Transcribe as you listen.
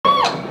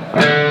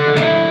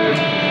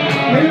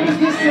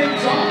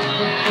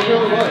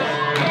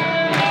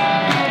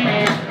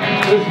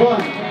was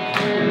fun.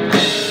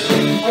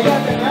 I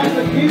got to ask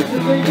the kids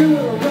if they knew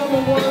what a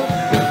rebel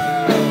was.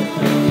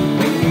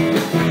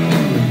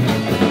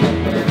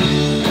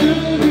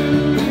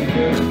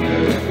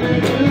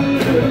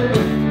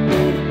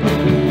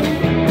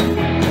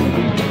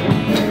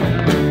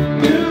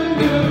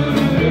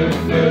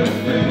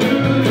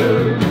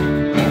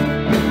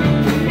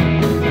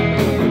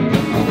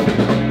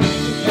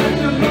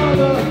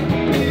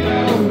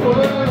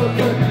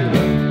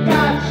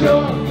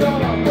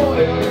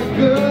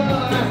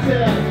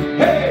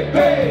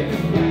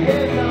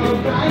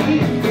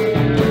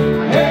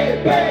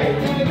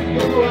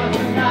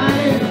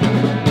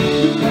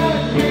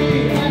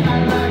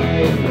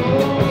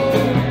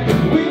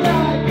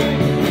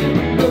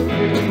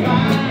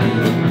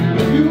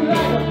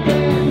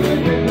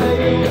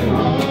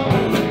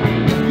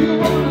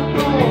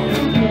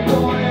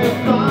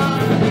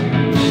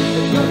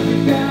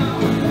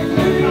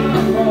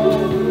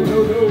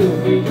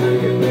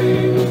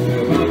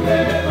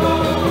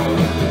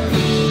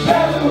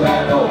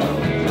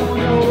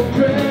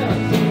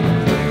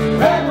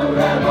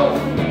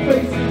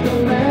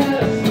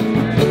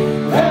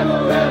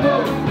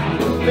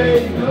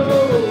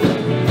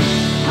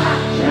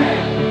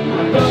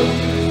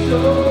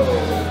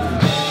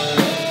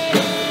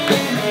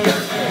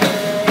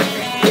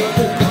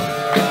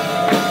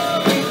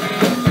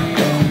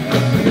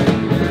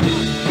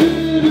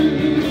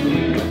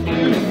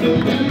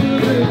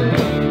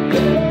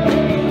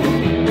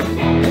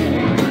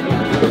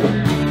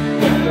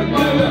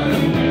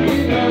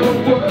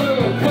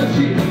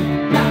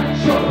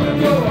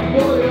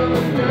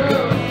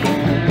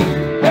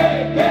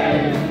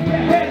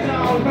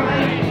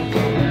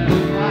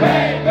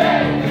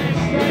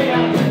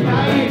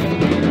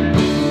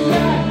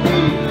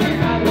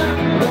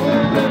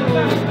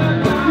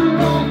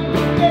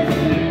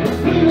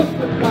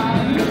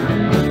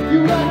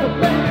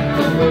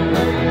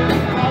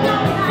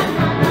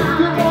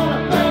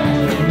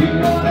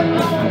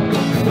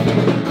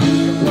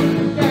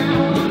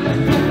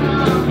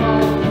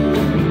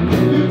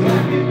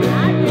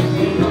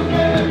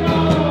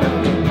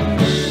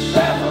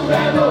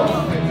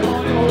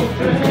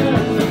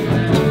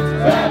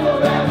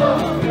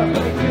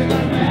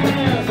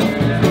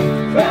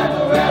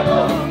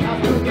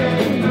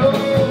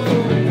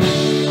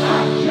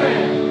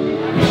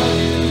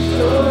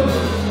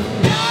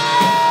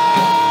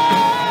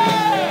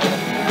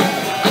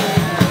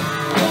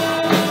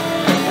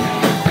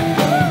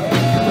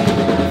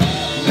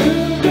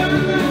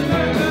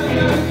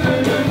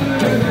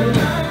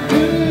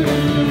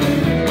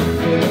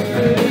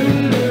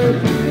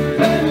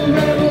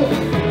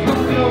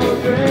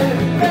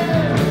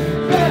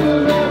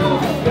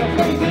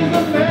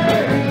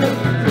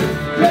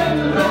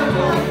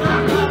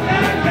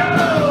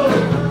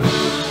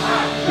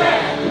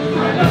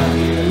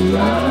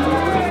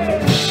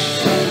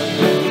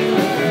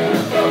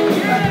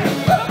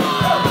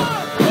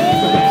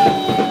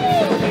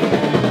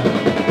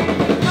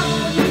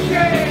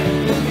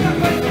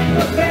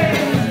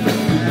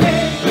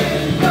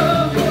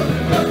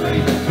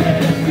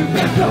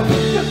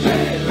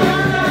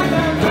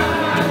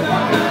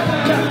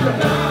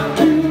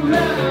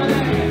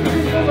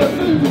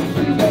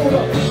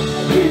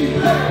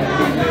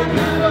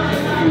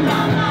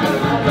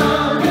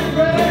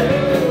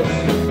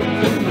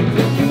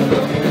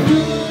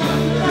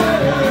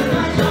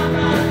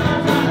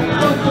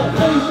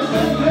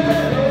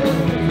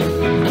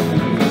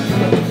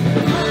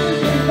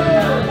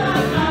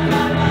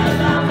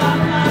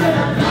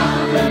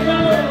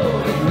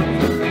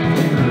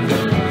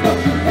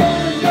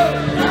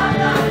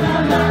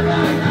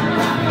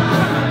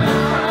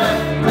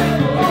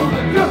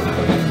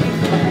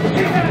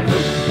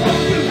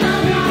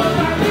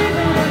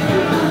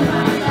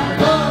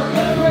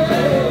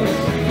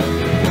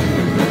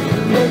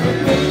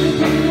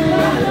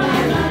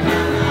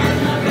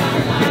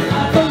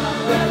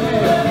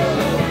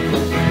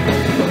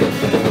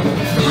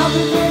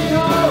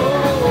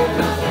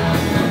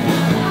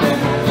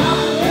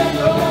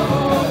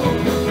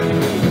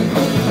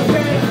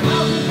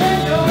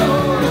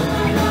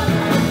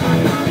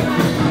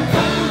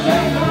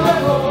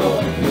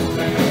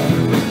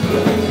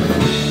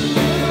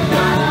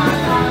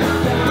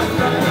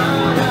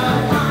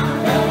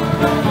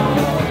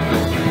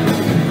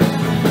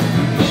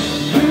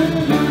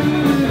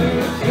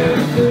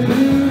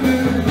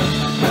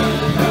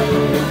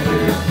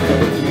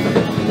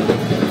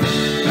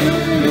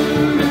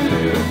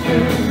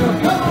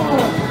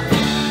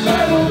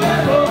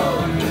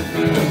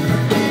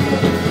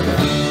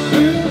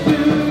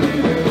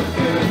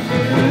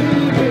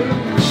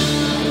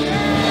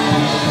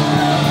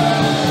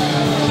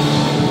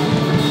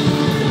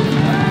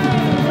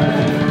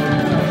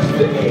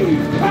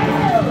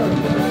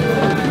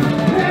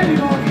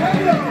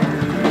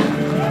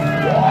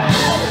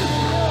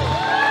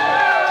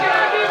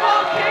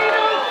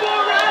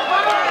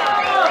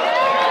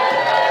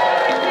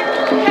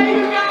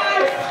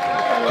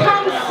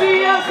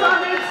 See us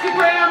on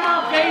Instagram,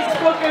 on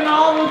Facebook, and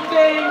all the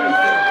things.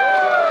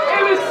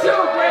 It was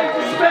so great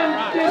to spend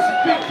this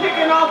big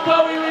kicking off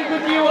Bowie Week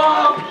with you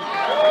all.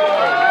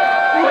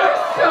 We're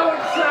so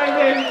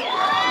excited.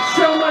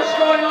 So much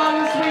going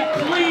on this week.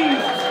 Please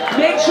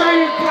make sure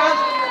you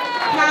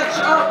catch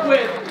up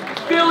with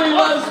Philly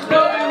Loves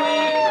Bowie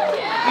Week,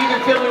 either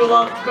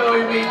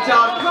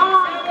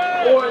PhillyLovesBowieWeek.com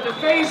or the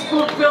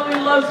Facebook Philly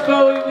Loves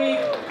Bowie Week,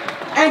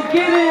 and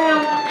get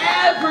in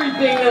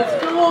everything that's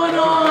going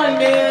on,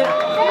 man.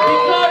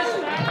 Because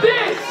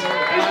this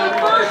is the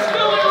first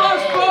Philly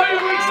Loves Bowie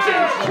Week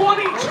since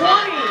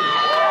 2020.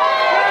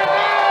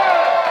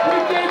 We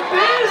did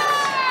this,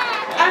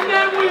 and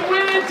then we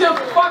went into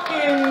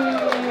fucking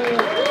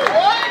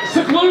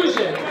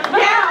seclusion.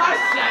 Yeah, I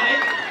said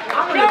it.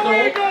 I'm an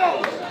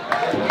adult.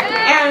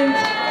 And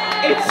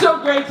it's so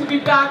great to be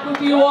back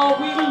with you all.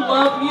 We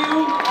love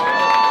you.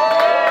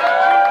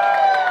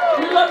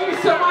 We love you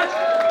so much.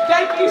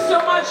 Thank you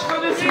so much for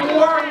this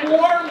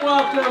warm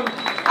welcome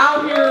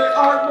out here.